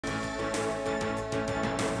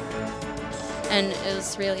and it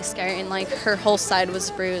was really scary. And like her whole side was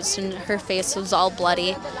bruised and her face was all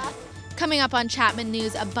bloody. Coming up on Chapman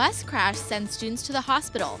News, a bus crash sends students to the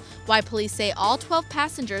hospital. Why police say all 12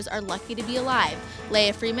 passengers are lucky to be alive.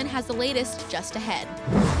 Leah Freeman has the latest just ahead.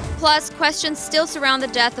 Plus, questions still surround the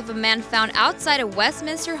death of a man found outside a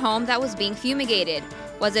Westminster home that was being fumigated.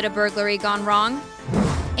 Was it a burglary gone wrong?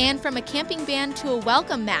 And from a camping ban to a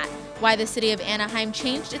welcome mat, why the city of Anaheim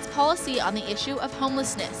changed its policy on the issue of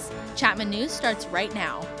homelessness. Chapman News starts right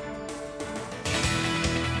now.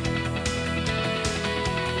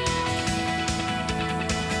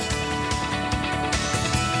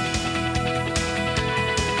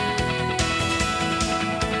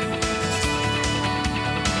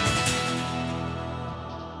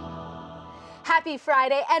 Happy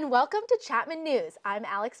Friday and welcome to Chapman News. I'm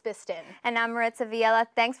Alex Biston. And I'm Maritza Villela.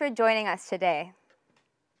 Thanks for joining us today.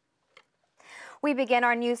 We begin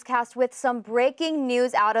our newscast with some breaking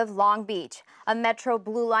news out of Long Beach. A Metro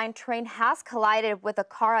Blue Line train has collided with a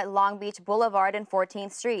car at Long Beach Boulevard and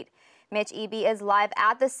 14th Street. Mitch Eby is live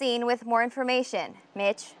at the scene with more information.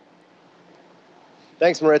 Mitch?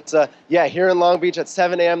 Thanks, Maritza. Yeah, here in Long Beach at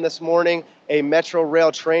 7 a.m. this morning, a Metro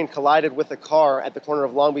Rail train collided with a car at the corner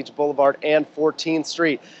of Long Beach Boulevard and 14th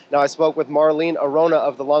Street. Now, I spoke with Marlene Arona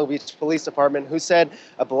of the Long Beach Police Department, who said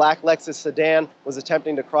a black Lexus sedan was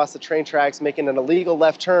attempting to cross the train tracks, making an illegal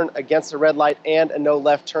left turn against a red light and a no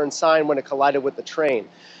left turn sign when it collided with the train.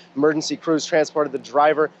 Emergency crews transported the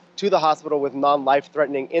driver to the hospital with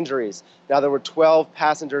non-life-threatening injuries. Now, there were 12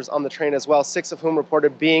 passengers on the train as well, 6 of whom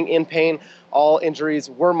reported being in pain. All injuries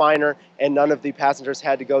were minor, and none of the passengers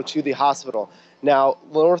had to go to the hospital. Now,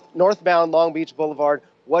 northbound Long Beach Boulevard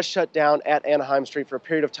was shut down at Anaheim Street for a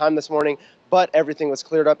period of time this morning, but everything was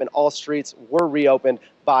cleared up and all streets were reopened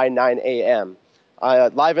by 9 a.m.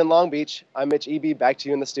 Live in Long Beach, I'm Mitch Eby. Back to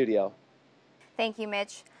you in the studio. Thank you,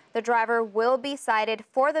 Mitch. The driver will be cited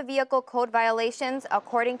for the vehicle code violations,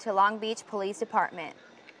 according to Long Beach Police Department.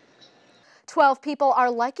 12 people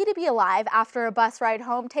are lucky to be alive after a bus ride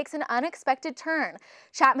home takes an unexpected turn.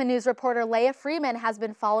 Chapman News reporter Leah Freeman has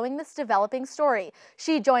been following this developing story.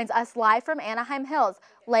 She joins us live from Anaheim Hills.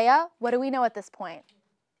 Leah, what do we know at this point?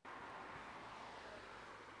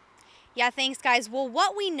 Yeah, thanks, guys. Well,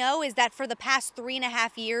 what we know is that for the past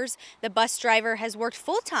 3.5 years, the bus driver has worked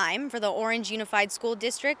full-time for the Orange Unified School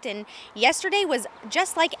District, and yesterday was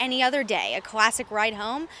just like any other day, a classic ride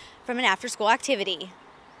home from an after-school activity.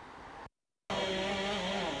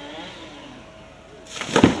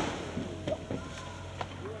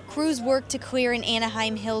 Crews worked to clear an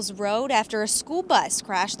Anaheim Hills road after a school bus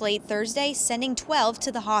crashed late Thursday, sending 12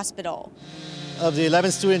 to the hospital. Of the 11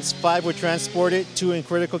 students, 5 were transported, 2 in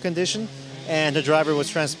critical condition, and the driver was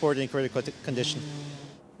transported in critical condition.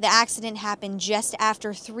 The accident happened just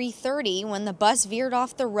after 3:30 when the bus veered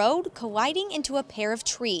off the road, colliding into a pair of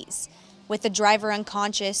trees. With the driver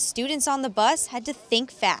unconscious, students on the bus had to think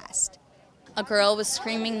fast. A girl was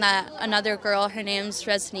screaming that another girl, her name's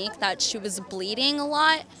Resnick, that she was bleeding a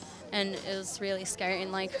lot, and it was really scary.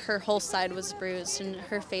 And like her whole side was bruised and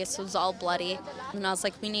her face was all bloody. And I was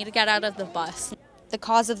like, we need to get out of the bus. The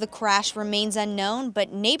cause of the crash remains unknown,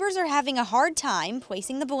 but neighbors are having a hard time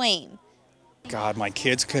placing the blame. God, my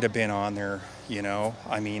kids could have been on there, you know.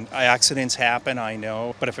 I mean, accidents happen, I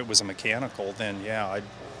know, but if it was a mechanical, then yeah, I'd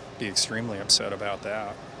be extremely upset about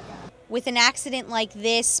that. With an accident like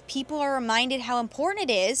this, people are reminded how important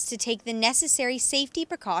it is to take the necessary safety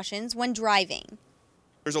precautions when driving.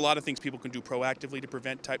 There's a lot of things people can do proactively to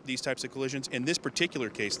prevent these types of collisions. In this particular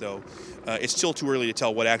case, though, it's still too early to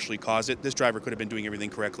tell what actually caused it. This driver could have been doing everything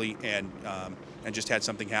correctly and just had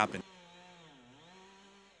something happen.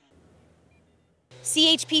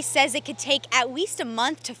 CHP says it could take at least a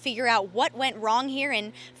month to figure out what went wrong here,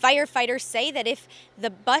 and firefighters say that if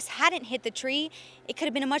the bus hadn't hit the tree, it could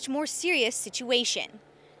have been a much more serious situation.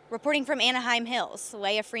 Reporting from Anaheim Hills,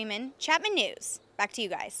 Leah Freeman, Chapman News. Back to you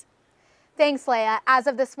guys. Thanks, Leah. As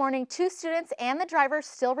of this morning, 2 students and the driver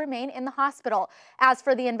still remain in the hospital. As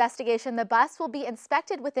for the investigation, the bus will be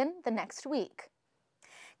inspected within the next week.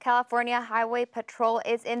 California Highway Patrol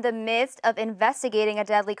is in the midst of investigating a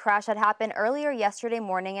deadly crash that happened earlier yesterday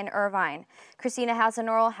morning in Irvine. Cristina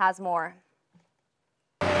Hasenohrl has more.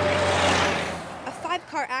 A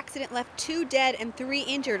 5-car accident left 2 dead and 3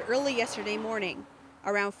 injured early yesterday morning.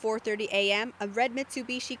 Around 4:30 a.m., a red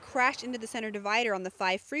Mitsubishi crashed into the center divider on the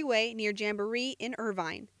 5 freeway near Jamboree in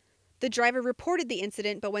Irvine. The driver reported the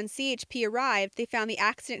incident, but when CHP arrived, they found the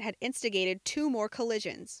accident had instigated 2 more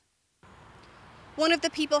collisions. One of the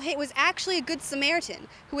people hit was actually a Good Samaritan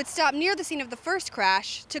who had stopped near the scene of the first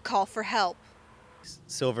crash to call for help.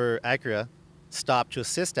 Silver Acura stopped to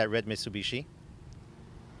assist that red Mitsubishi.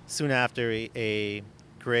 Soon after, a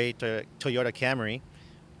gray Toyota Camry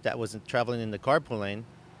that was traveling in the carpool lane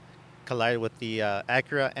collided with the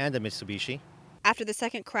Acura and the Mitsubishi. After the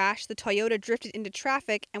second crash, the Toyota drifted into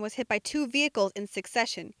traffic and was hit by two vehicles in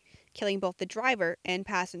succession, killing both the driver and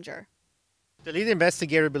passenger. The lead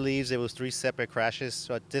investigator believes it was 3 separate crashes,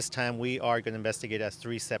 so at this time we are going to investigate as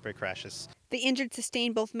 3 separate crashes. The injured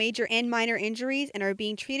sustained both major and minor injuries and are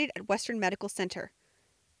being treated at Western Medical Center.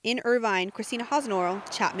 In Irvine, Cristina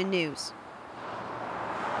Hasenohrl, Chapman News.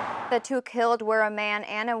 The 2 killed were a man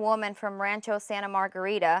and a woman from Rancho Santa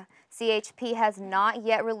Margarita. CHP has not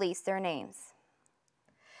yet released their names.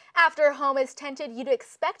 After a home is tented, you'd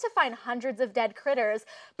expect to find hundreds of dead critters,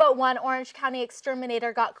 but one Orange County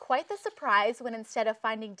exterminator got quite the surprise when instead of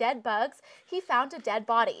finding dead bugs, he found a dead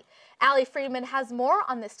body. Leah Freeman has more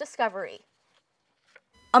on this discovery.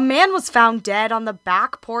 A man was found dead on the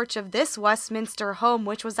back porch of this Westminster home,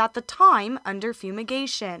 which was at the time under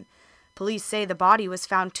fumigation. Police say the body was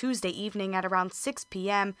found Tuesday evening at around 6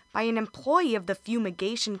 p.m. by an employee of the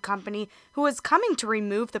fumigation company who was coming to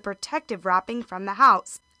remove the protective wrapping from the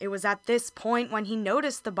house. It was at this point when he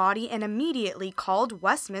noticed the body and immediately called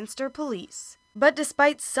Westminster Police. But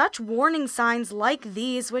despite such warning signs like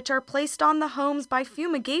these, which are placed on the homes by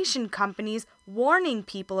fumigation companies warning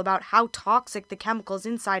people about how toxic the chemicals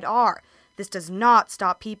inside are, this does not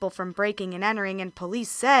stop people from breaking and entering, and police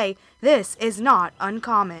say this is not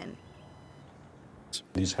uncommon.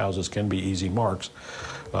 These houses can be easy marks.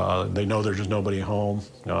 They know there's just nobody home.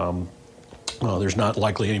 There's not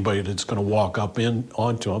likely anybody that's going to walk up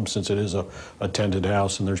onto them since it is a tented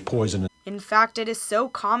house and there's poison. In fact, it is so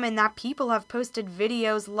common that people have posted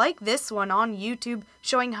videos like this one on YouTube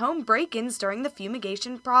showing home break-ins during the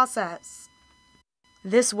fumigation process.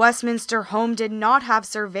 This Westminster home did not have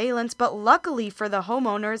surveillance, but luckily for the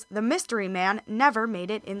homeowners, the mystery man never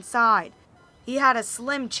made it inside. He had a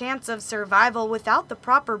slim chance of survival without the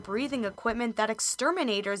proper breathing equipment that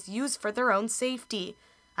exterminators use for their own safety.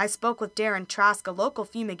 I spoke with Darren Trask, a local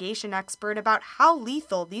fumigation expert, about how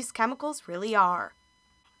lethal these chemicals really are.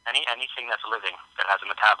 Anything that's living that has a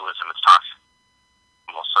metabolism is toxic.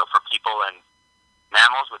 So for people and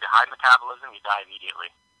mammals with a high metabolism, you die immediately.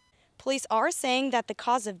 Police are saying that the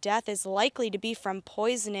cause of death is likely to be from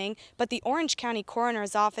poisoning, but the Orange County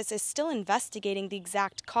Coroner's Office is still investigating the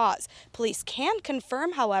exact cause. Police can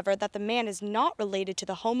confirm, however, that the man is not related to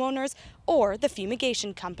the homeowners or the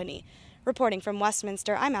fumigation company. Reporting from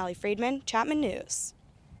Westminster, I'm Leah Freeman, Chapman News.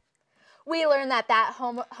 We learned that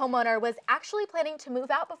homeowner was actually planning to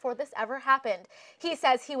move out before this ever happened. He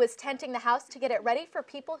says he was tenting the house to get it ready for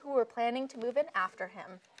people who were planning to move in after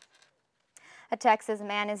him. A Texas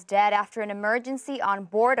man is dead after an emergency on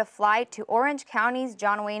board a flight to Orange County's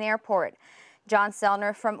John Wayne Airport. John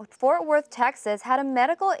Sellner from Fort Worth, Texas, had a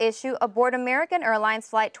medical issue aboard American Airlines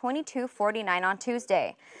Flight 2249 on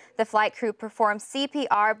Tuesday. The flight crew performed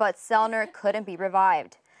CPR, but Sellner couldn't be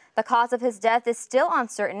revived. The cause of his death is still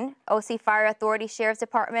uncertain. OC Fire Authority, Sheriff's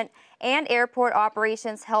Department, and airport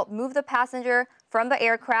operations helped move the passenger from the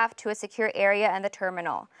aircraft to a secure area and the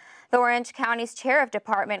terminal. The Orange County's Sheriff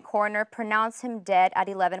Department coroner pronounced him dead at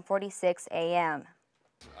 11:46 a.m.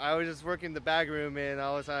 I was just working the bag room, and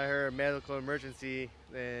all of a sudden I heard a medical emergency,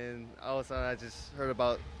 and all of a sudden I just heard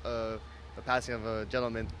about the passing of a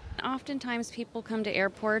gentleman. Oftentimes people come to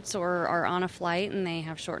airports or are on a flight and they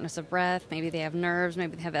have shortness of breath, maybe they have nerves,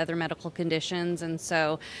 maybe they have other medical conditions, and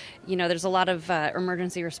so, there's a lot of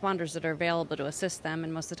emergency responders that are available to assist them,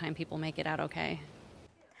 and most of the time people make it out okay.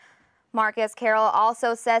 Marcus Carroll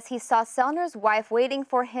also says he saw Sellner's wife waiting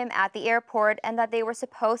for him at the airport and that they were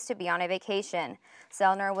supposed to be on a vacation.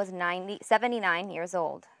 Sellner was 79 years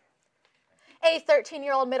old. A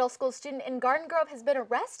 13-year-old middle school student in Garden Grove has been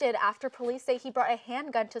arrested after police say he brought a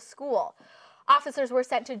handgun to school. Officers were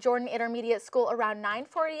sent to Jordan Intermediate School around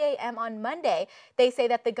 9:40 a.m. on Monday. They say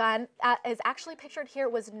that the gun, as actually pictured here,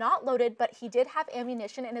 was not loaded, but he did have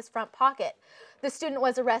ammunition in his front pocket. The student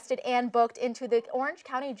was arrested and booked into the Orange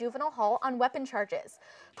County Juvenile Hall on weapon charges.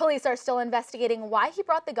 Police are still investigating why he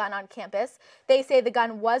brought the gun on campus. They say the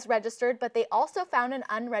gun was registered, but they also found an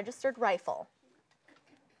unregistered rifle.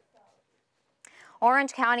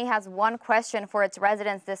 Orange County has one question for its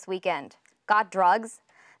residents this weekend. Got drugs?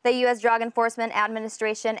 The U.S. Drug Enforcement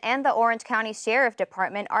Administration and the Orange County Sheriff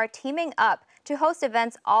Department are teaming up to host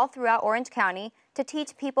events all throughout Orange County to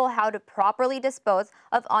teach people how to properly dispose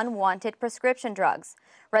of unwanted prescription drugs.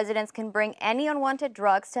 Residents can bring any unwanted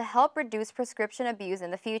drugs to help reduce prescription abuse in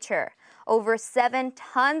the future. Over 7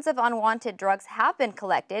 tons of unwanted drugs have been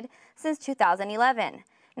collected since 2011.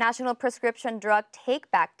 National Prescription Drug Take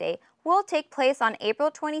Back Day will take place on April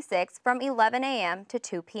 26 from 11 a.m. to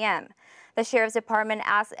 2 p.m. The Sheriff's Department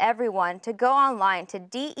asks everyone to go online to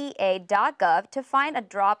dea.gov to find a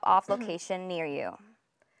drop-off location near you.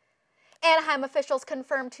 Anaheim officials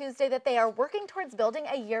confirmed Tuesday that they are working towards building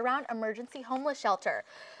a year-round emergency homeless shelter.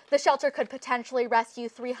 The shelter could potentially rescue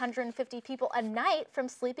 350 people a night from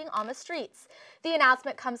sleeping on the streets. The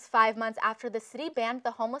announcement comes 5 months after the city banned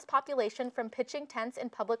the homeless population from pitching tents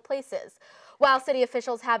in public places. While city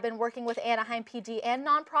officials have been working with Anaheim PD and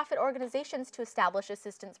nonprofit organizations to establish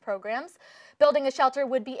assistance programs, building a shelter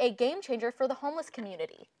would be a game changer for the homeless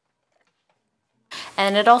community.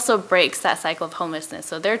 And it also breaks that cycle of homelessness.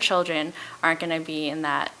 So their children aren't going to be in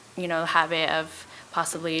that, habit of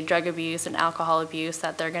possibly drug abuse and alcohol abuse,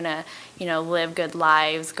 that they're going to, live good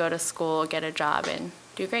lives, go to school, get a job, and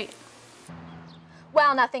do great.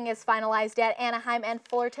 While nothing is finalized yet, Anaheim and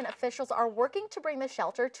Fullerton officials are working to bring the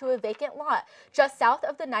shelter to a vacant lot just south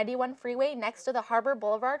of the 91 freeway next to the Harbor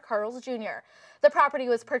Boulevard Carl's Jr. The property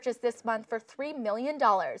was purchased this month for $3 million.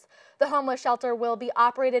 The homeless shelter will be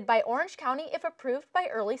operated by Orange County if approved by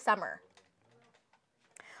early summer.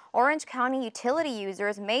 Orange County utility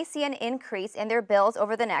users may see an increase in their bills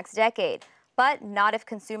over the next decade, but not if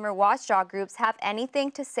consumer watchdog groups have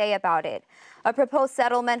anything to say about it. A proposed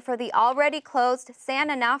settlement for the already closed San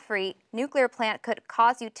Onofre nuclear plant could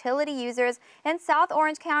cost utility users in South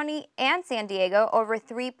Orange County and San Diego over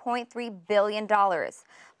 $3.3 billion.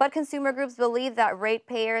 But consumer groups believe that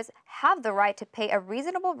ratepayers have the right to pay a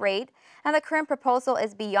reasonable rate, and the current proposal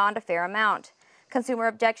is beyond a fair amount. Consumer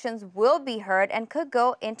objections will be heard and could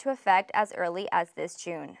go into effect as early as this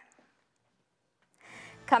June.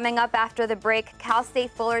 Coming up after the break, Cal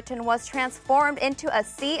State Fullerton was transformed into a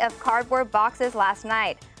sea of cardboard boxes last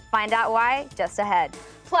night. Find out why just ahead.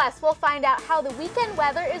 Plus, we'll find out how the weekend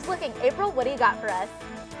weather is looking. April, what do you got for us?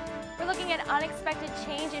 We're looking at unexpected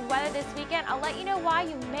change in weather this weekend. I'll let you know why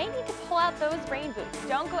you may need to pull out those rain boots.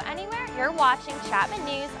 Don't go anywhere. You're watching Chapman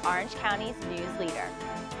News, Orange County's news leader.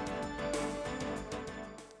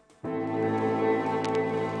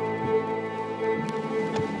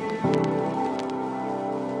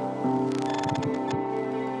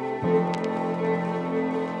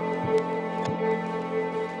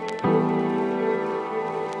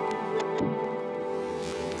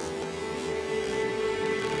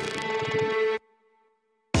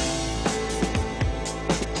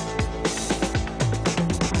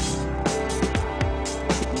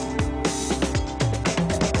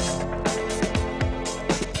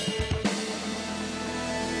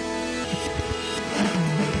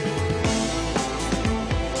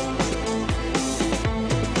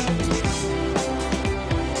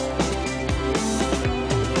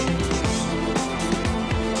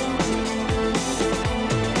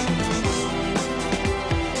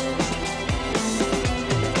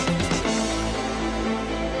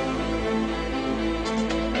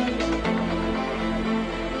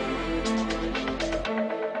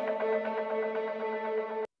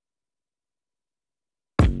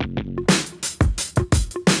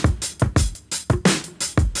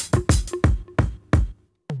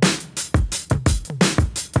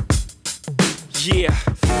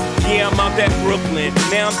 Yeah, I'm out at Brooklyn.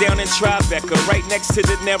 Now I'm down in Tribeca, right next to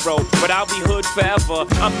the Narrow. But I'll be hood forever.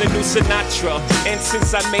 I'm the new Sinatra. And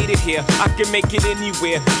since I made it here, I can make it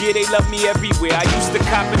anywhere. Yeah, they love me everywhere. I used to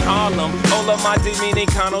cop in Harlem. All of my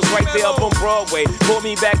Dominicanos right there up on Broadway. Pulled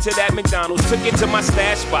me back to that McDonald's. Took it to my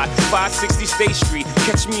stash spot, 560 State Street.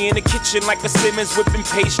 Catch me in the kitchen like a Simmons whipping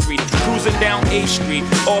pastry. Cruising down A Street,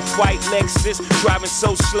 off-white Lexus. Driving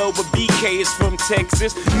so slow, but BK is from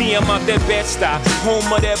Texas. Me, I'm out that Bed-Stuy, home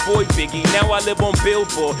of that boy Biggie. Now I live on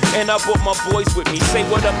Billboard, and I brought my boys with me. Say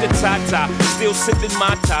what up to Tata, still sipping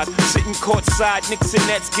my ties. Sitting courtside, Knicks and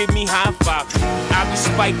Nets give me high five. I be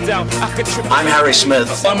spiked out, I could trip. I'm Harry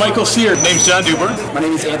Smith. I'm Michael Sear. Name's John Duber. My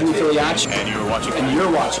name is Anthony Filiacci. And you're watching. And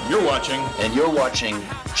you're watching. You're watching. And you're watching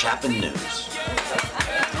Chapman News.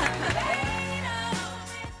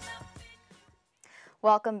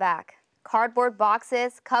 Welcome back. Cardboard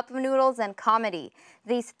boxes, cup of noodles, and comedy.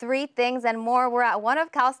 These three things and more were at one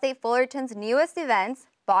of Cal State Fullerton's newest events,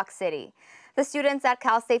 Box City. The students at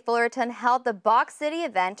Cal State Fullerton held the Box City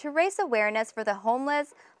event to raise awareness for the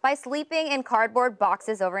homeless by sleeping in cardboard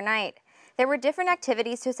boxes overnight. There were different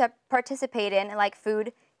activities to participate in, like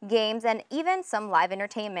food, games, and even some live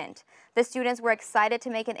entertainment. The students were excited to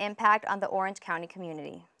make an impact on the Orange County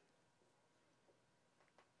community.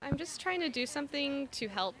 I'm just trying to do something to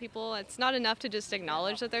help people. It's not enough to just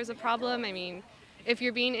acknowledge that there's a problem. I mean, if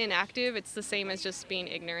you're being inactive, it's the same as just being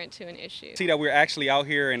ignorant to an issue. See that we're actually out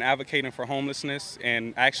here and advocating for homelessness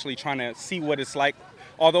and actually trying to see what it's like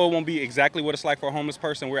although it won't be exactly what it's like for a homeless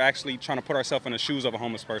person, we're actually trying to put ourselves in the shoes of a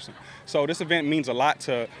homeless person. So this event means a lot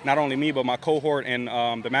to not only me, but my cohort in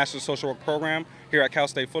the Master's of Social Work program here at Cal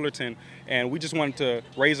State Fullerton. And we just wanted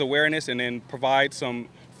to raise awareness and then provide some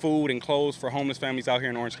food and clothes for homeless families out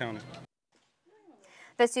here in Orange County.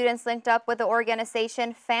 The students linked up with the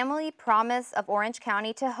organization Family Promise of Orange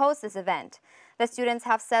County to host this event. The students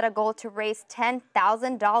have set a goal to raise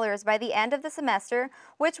 $10,000 by the end of the semester,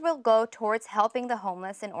 which will go towards helping the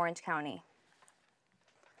homeless in Orange County.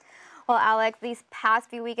 Well, Alex, these past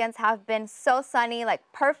few weekends have been so sunny, like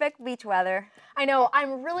perfect beach weather. I know.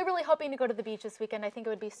 I'm really hoping to go to the beach this weekend. I think it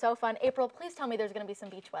would be so fun. April, please tell me there's going to be some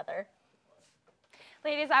beach weather.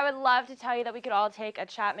 Ladies, I would love to tell you that we could all take a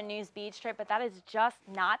Chapman News beach trip, but that is just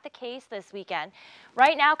not the case this weekend.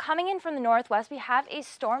 Right now, coming in from the northwest, we have a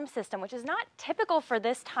storm system, which is not typical for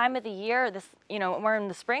this time of the year. We're in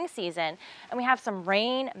the spring season, and we have some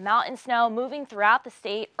rain, mountain snow moving throughout the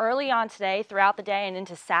state early on today, throughout the day, and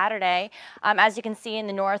into Saturday. As you can see in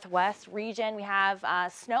the northwest region, we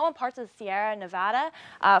have snow in parts of the Sierra Nevada,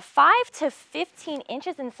 5 to 15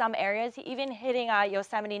 inches in some areas, even hitting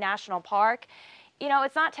Yosemite National Park. You know,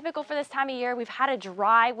 it's not typical for this time of year. We've had a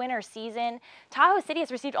dry winter season. Tahoe City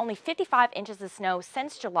has received only 55 inches of snow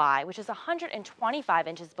since July, which is 125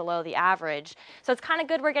 inches below the average. So it's kind of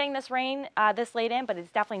good we're getting this rain this late in, but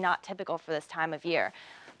it's definitely not typical for this time of year.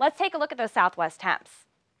 Let's take a look at those southwest temps.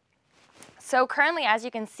 So currently, as you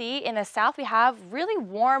can see, in the south, we have really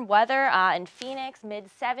warm weather in Phoenix,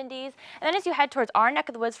 mid-70s. And then as you head towards our neck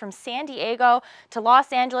of the woods from San Diego to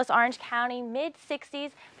Los Angeles, Orange County,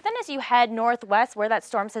 mid-60s. But then as you head northwest, where that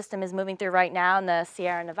storm system is moving through right now in the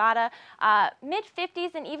Sierra Nevada,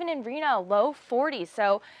 mid-50s, and even in Reno, low 40s.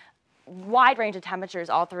 So wide range of temperatures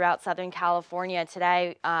all throughout Southern California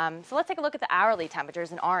today. So let's take a look at the hourly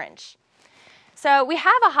temperatures in orange. So we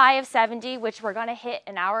have a high of 70, which we're going to hit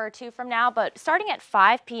an hour or two from now, but starting at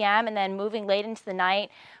 5 p.m. and then moving late into the night,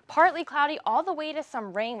 partly cloudy all the way to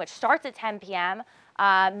some rain, which starts at 10 p.m.,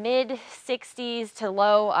 mid-60s to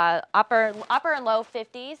low, upper and low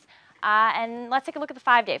 50s. And let's take a look at the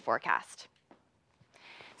 5-day forecast.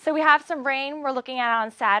 So we have some rain we're looking at on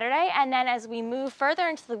Saturday, and then as we move further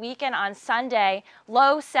into the weekend on Sunday,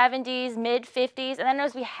 low 70s, mid 50s, and then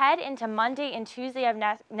as we head into Monday and Tuesday of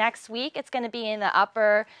next week, it's going to be in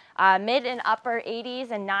the mid and upper 80s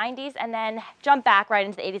and 90s, and then jump back right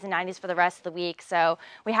into the 80s and 90s for the rest of the week. So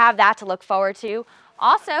we have that to look forward to.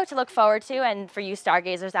 Also to look forward to, and for you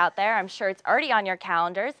stargazers out there, I'm sure it's already on your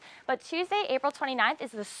calendars, but Tuesday, April 29th is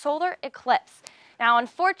the solar eclipse. Now,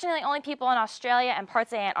 unfortunately, only people in Australia and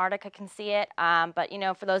parts of Antarctica can see it, but, you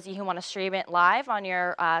know, for those of you who want to stream it live on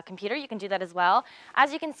your computer, you can do that as well.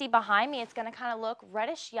 As you can see behind me, it's going to kind of look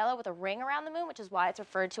reddish yellow with a ring around the moon, which is why it's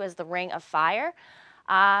referred to as the Ring of Fire.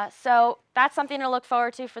 So that's something to look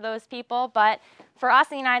forward to for those people, but for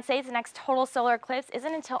us in the United States, the next total solar eclipse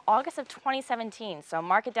isn't until August of 2017, so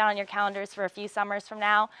mark it down on your calendars for a few summers from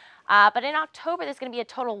now. But in October, there's going to be a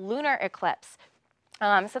total lunar eclipse.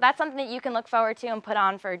 So that's something that you can look forward to and put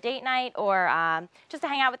on for a date night or just to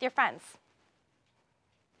hang out with your friends.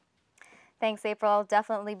 Thanks, April. I'll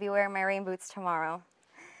definitely be wearing my rain boots tomorrow.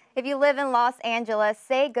 If you live in Los Angeles,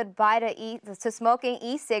 say goodbye to smoking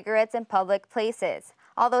e-cigarettes in public places.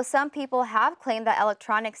 Although some people have claimed that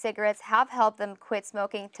electronic cigarettes have helped them quit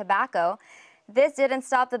smoking tobacco, this didn't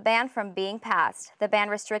stop the ban from being passed. The ban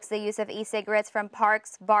restricts the use of e-cigarettes from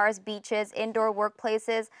parks, bars, beaches, indoor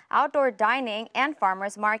workplaces, outdoor dining, and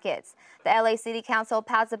farmers markets. The LA City Council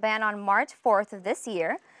passed a ban on March 4th of this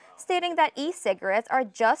year, stating that e-cigarettes are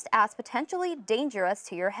just as potentially dangerous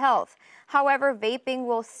to your health. However, vaping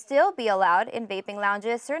will still be allowed in vaping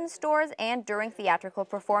lounges, certain stores, and during theatrical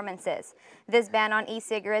performances. This ban on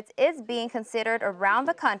e-cigarettes is being considered around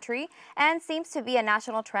the country and seems to be a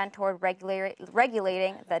national trend toward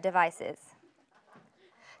regulating the devices.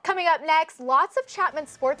 Coming up next, lots of Chapman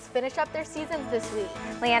sports finish up their seasons this week.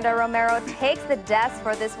 Leandra Romero takes the desk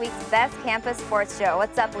for this week's Best Campus Sports Show.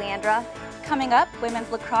 What's up, Leandra? Coming up, women's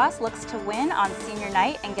lacrosse looks to win on senior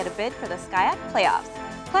night and get a bid for the SCIAC playoffs.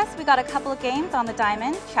 Plus, we got a couple of games on the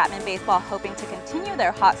diamond. Chapman baseball hoping to continue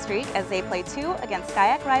their hot streak as they play 2 against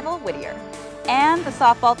SCIAC rival Whittier. And the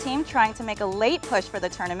softball team trying to make a late push for the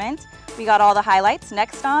tournament. We got all the highlights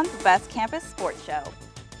next on the Best Campus Sports Show.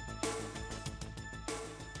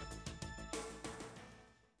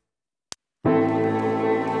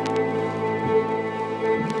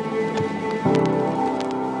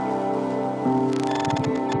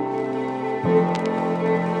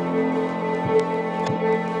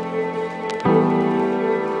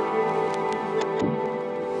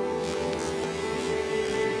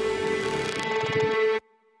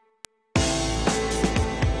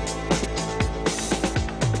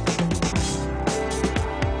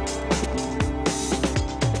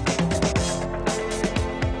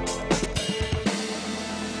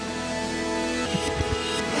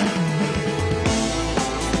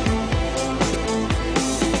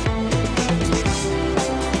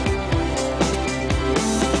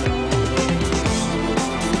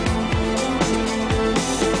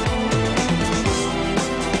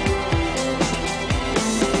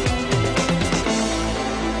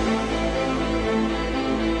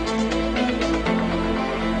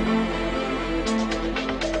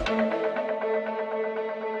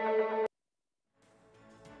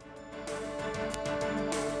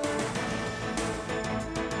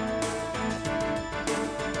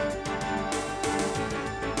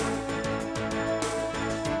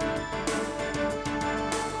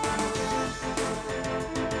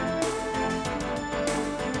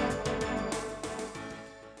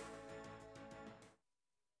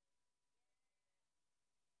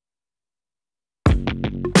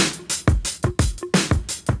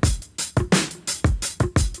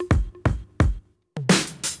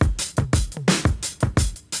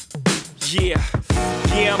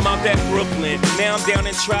 Yeah, I'm out at Brooklyn. Now I'm down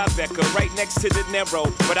in Tribeca, right next to De Niro.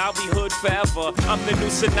 But I'll be hood forever. I'm the new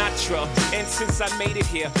Sinatra. And since I made it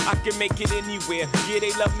here, I can make it anywhere. Yeah,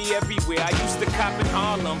 they love me everywhere. I used to cop in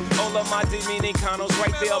Harlem. All of my Dominicanos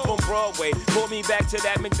right there up on Broadway. Brought me back to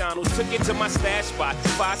that McDonald's. Took it to my stash spot,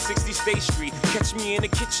 560 State Street. Catch me in the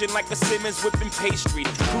kitchen like a Simmons whipping pastry.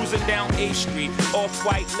 Cruising down A Street,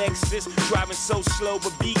 off-white Lexus. Driving so slow,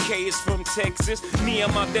 but BK is from Texas. Me,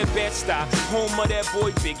 I'm out that Bed-Stuy, home of that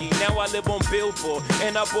boy Biggie. Now I live on Billboard,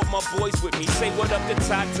 and I brought my boys with me. Say what up to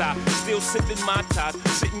Tata, still sipping my ties.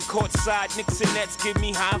 Sitting courtside, Knicks and Nets give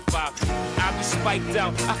me high five. I be spiked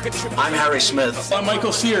out, I could trip. I'm Harry Smith. I'm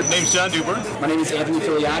Michael Sear. Name's John Duber. My name is Anthony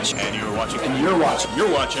Filiacci. And you're watching. And you're watching.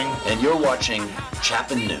 You're watching. And you're watching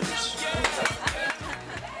Chapman News.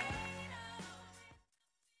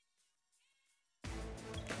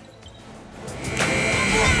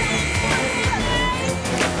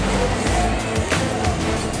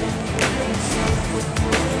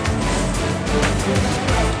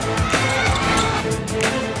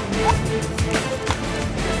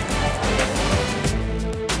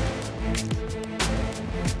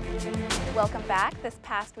 Welcome back. This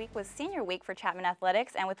past week was senior week for Chapman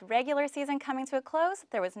Athletics, and with regular season coming to a close,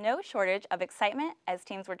 there was no shortage of excitement as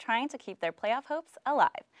teams were trying to keep their playoff hopes alive.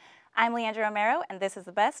 I'm Leandra Romero, and this is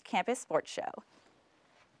the best campus sports show.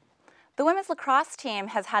 The women's lacrosse team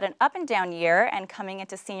has had an up and down year, and coming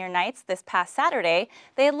into senior nights this past Saturday,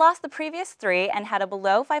 they had lost the previous 3 and had a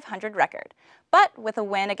below 500 record. But with a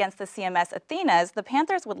win against the CMS Athenas, the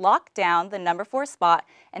Panthers would lock down the number 4 spot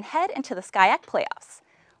and head into the SCIAC playoffs.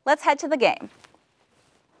 Let's head to the game.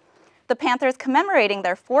 The Panthers commemorating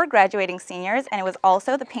their 4 graduating seniors, and it was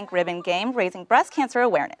also the Pink Ribbon Game raising breast cancer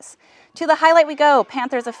awareness. To the highlight we go.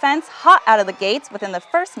 Panthers offense hot out of the gates. Within the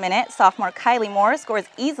first minute, sophomore Kylie Moore scores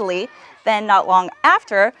easily. Then not long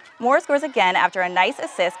after, Moore scores again after a nice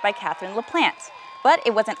assist by Catherine LaPlante. But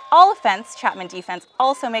it wasn't all offense. Chapman defense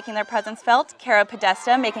also making their presence felt. Cara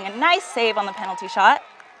Podesta making a nice save on the penalty shot.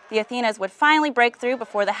 The Athenas would finally break through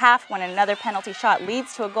before the half when another penalty shot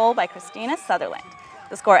leads to a goal by Cristina Hasenohrl.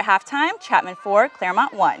 The score at halftime, Chapman 4,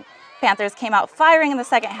 Claremont 1. Panthers came out firing in the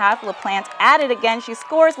second half. LaPlante added again. She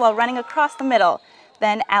scores while running across the middle.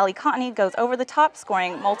 Then Allie Contney goes over the top,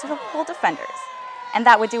 scoring multiple defenders. And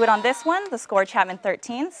that would do it on this one. The score, Chapman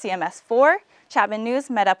 13, CMS 4. Chapman News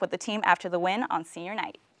met up with the team after the win on senior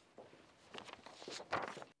night.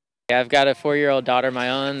 I've got a 4-year-old daughter of my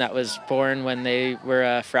own that was born when they were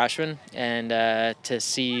a freshman, and to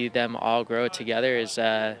see them all grow together is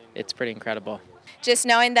it's pretty incredible. Just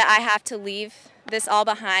knowing that I have to leave this all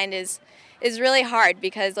behind is really hard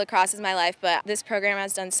because lacrosse is my life, but this program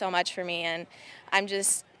has done so much for me, and I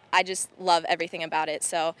just love everything about it.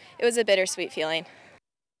 So it was a bittersweet feeling.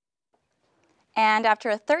 And after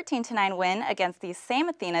a 13-9 win against these same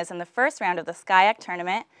Athenas in the first round of the SCIAC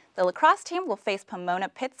tournament, the lacrosse team will face Pomona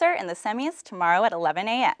Pitzer in the semis tomorrow at 11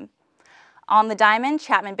 a.m. On the diamond,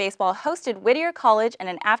 Chapman baseball hosted Whittier College in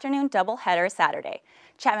an afternoon doubleheader Saturday.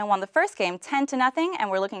 Chapman won the first game 10-0, and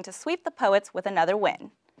we're looking to sweep the Poets with another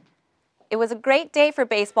win. It was a great day for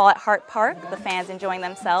baseball at Hart Park, the fans enjoying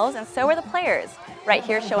themselves, and so were the players, right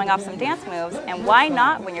here showing off some dance moves, and why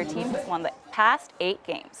not when your team has won the past 8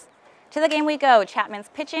 games. To the game we go. Chapman's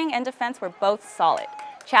pitching and defense were both solid.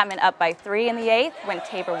 Chapman up by 3 in the 8th when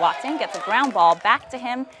Tabor Watson gets a ground ball back to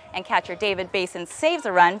him, and catcher David Basin saves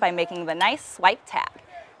a run by making the nice swipe tag.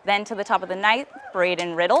 Then to the top of the 9th,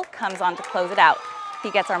 Braden Riddle comes on to close it out.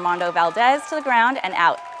 He gets Armando Valdez to the ground and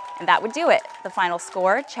out. And that would do it. The final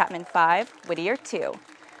score, Chapman 5, Whittier 2.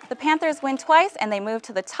 The Panthers win twice, and they move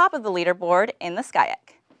to the top of the leaderboard in the SCIAC.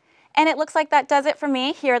 And it looks like that does it for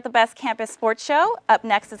me here at the Best Campus Sports Show. Up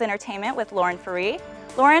next is entertainment with Lauren Ferree.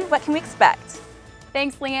 Lauren, what can we expect?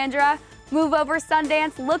 Thanks, Leandra. Move over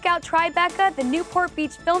Sundance, look out Tribeca, the Newport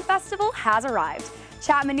Beach Film Festival has arrived.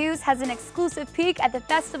 Chapman News has an exclusive peek at the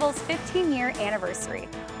festival's 15-year anniversary.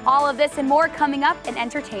 All of this and more coming up in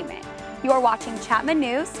entertainment. You're watching Chapman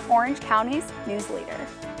News, Orange County's news leader.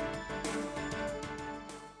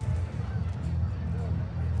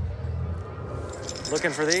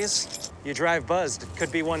 Looking for these? You drive buzzed. It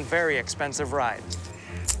could be one very expensive ride.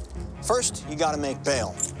 First, you gotta make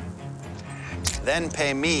bail. Then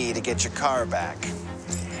pay me to get your car back.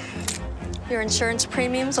 Your insurance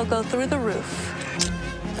premiums will go through the roof.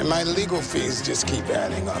 And my legal fees just keep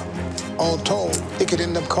adding up. All told, it could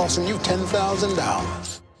end up costing you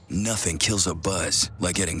 $10,000. Nothing kills a buzz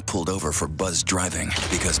like getting pulled over for buzz driving,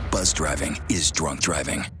 because buzz driving is drunk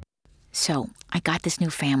driving. So, I got this new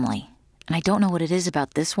family, and I don't know what it is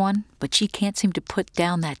about this one, but she can't seem to put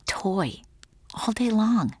down that toy all day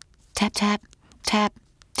long. Tap, tap, tap,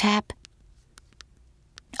 tap.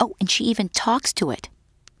 Oh, and she even talks to it.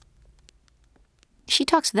 She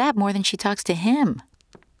talks to that more than she talks to him.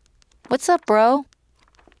 What's up, bro?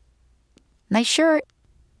 Nice shirt.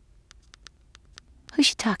 Who's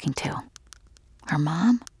she talking to? Her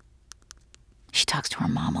mom? She talks to her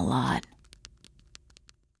mom a lot.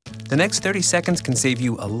 The next 30 seconds can save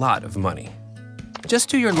you a lot of money. Just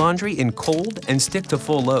do your laundry in cold and stick to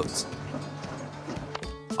full loads.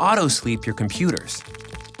 Auto-sleep your computers.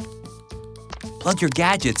 Plug your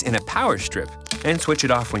gadgets in a power strip and switch it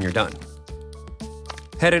off when you're done.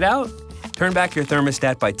 Headed out? Turn back your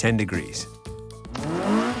thermostat by 10 degrees.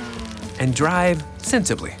 And drive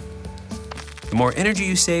sensibly. The more energy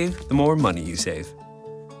you save, the more money you save.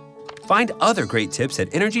 Find other great tips at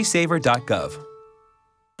energysaver.gov.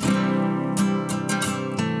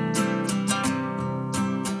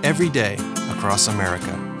 Every day across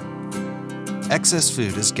America, excess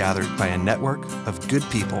food is gathered by a network of good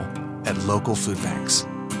people at local food banks,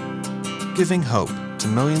 giving hope to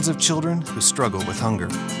millions of children who struggle with hunger.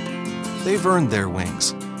 They've earned their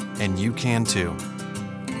wings, and you can too.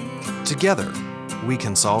 Together, we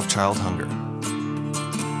can solve child hunger.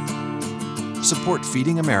 Support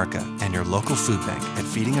Feeding America and your local food bank at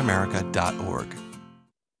feedingamerica.org.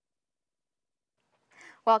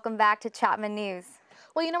 Welcome back to Chapman News.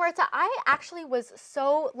 Well, you know, Maritza, I actually was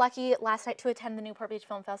so lucky last night to attend the Newport Beach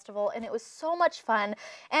Film Festival, and it was so much fun.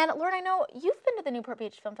 And Lauren, I know you've been to the Newport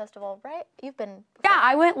Beach Film Festival, right? You've been before. Yeah,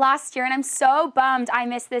 I went last year, and I'm so bummed I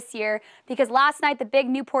missed this year because last night the big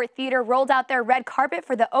Newport Theater rolled out their red carpet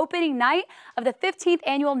for the opening night of the 15th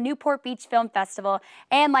annual Newport Beach Film Festival.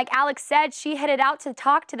 And like Alex said, she headed out to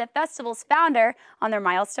talk to the festival's founder on their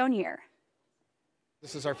milestone year.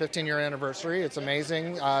 This is our 15-year anniversary. It's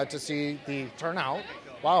amazing to see the turnout.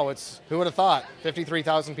 Wow, who would have thought?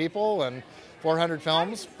 53,000 people and 400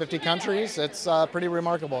 films, 50 countries. It's pretty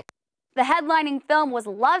remarkable. The headlining film was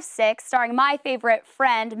Lovesick, starring my favorite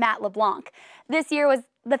friend, Matt LeBlanc. This year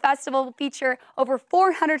the festival will feature over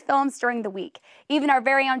 400 films during the week. Even our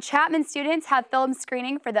very own Chapman students have film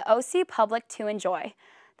screening for the OC public to enjoy.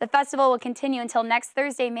 The festival will continue until next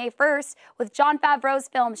Thursday, May 1st, with Jon Favreau's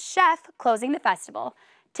film Chef closing the festival.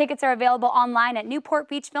 Tickets are available online at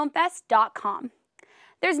newportbeachfilmfest.com.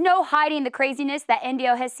 There's no hiding the craziness that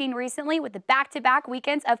Indio has seen recently with the back-to-back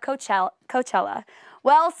weekends of Coachella.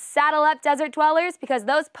 Well, saddle up, desert dwellers, because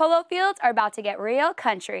those polo fields are about to get real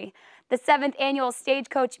country. The 7th annual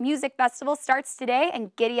Stagecoach Music Festival starts today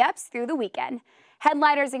and giddy-ups through the weekend.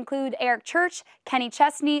 Headliners include Eric Church, Kenny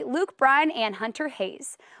Chesney, Luke Bryan, and Hunter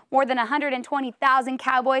Hayes. More than 120,000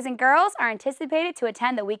 cowboys and girls are anticipated to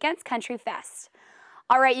attend the weekend's Country Fest.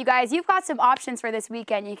 All right, you guys, you've got some options for this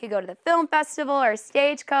weekend. You could go to the film festival or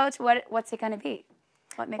Stagecoach. What's it going to be?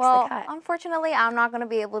 What makes the cut? Unfortunately, I'm not going to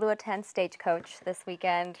be able to attend Stagecoach this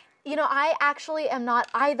weekend. You know, I actually am not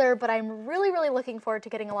either, but I'm really, really looking forward to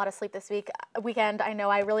getting a lot of sleep this weekend. I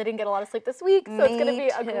know I really didn't get a lot of sleep this week, so it's going to be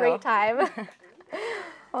a great time.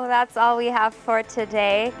 Well, that's all we have for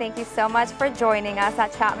today. Thank you so much for joining us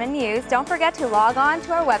at Chapman News. Don't forget to log on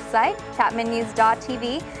to our website,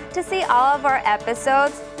 chapmannews.tv, to see all of our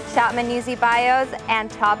episodes, Chapman Newsy bios,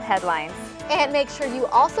 and top headlines. And make sure you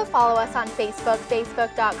also follow us on Facebook,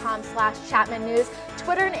 facebook.com/Chapman News,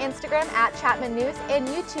 Twitter and Instagram at Chapman News, and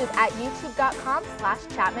YouTube at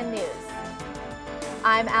youtube.com/Chapman News.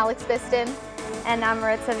 I'm Alex Biston. And I'm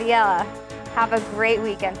Maritza Villela. Have a great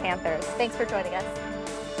weekend, Panthers. Thanks for joining us.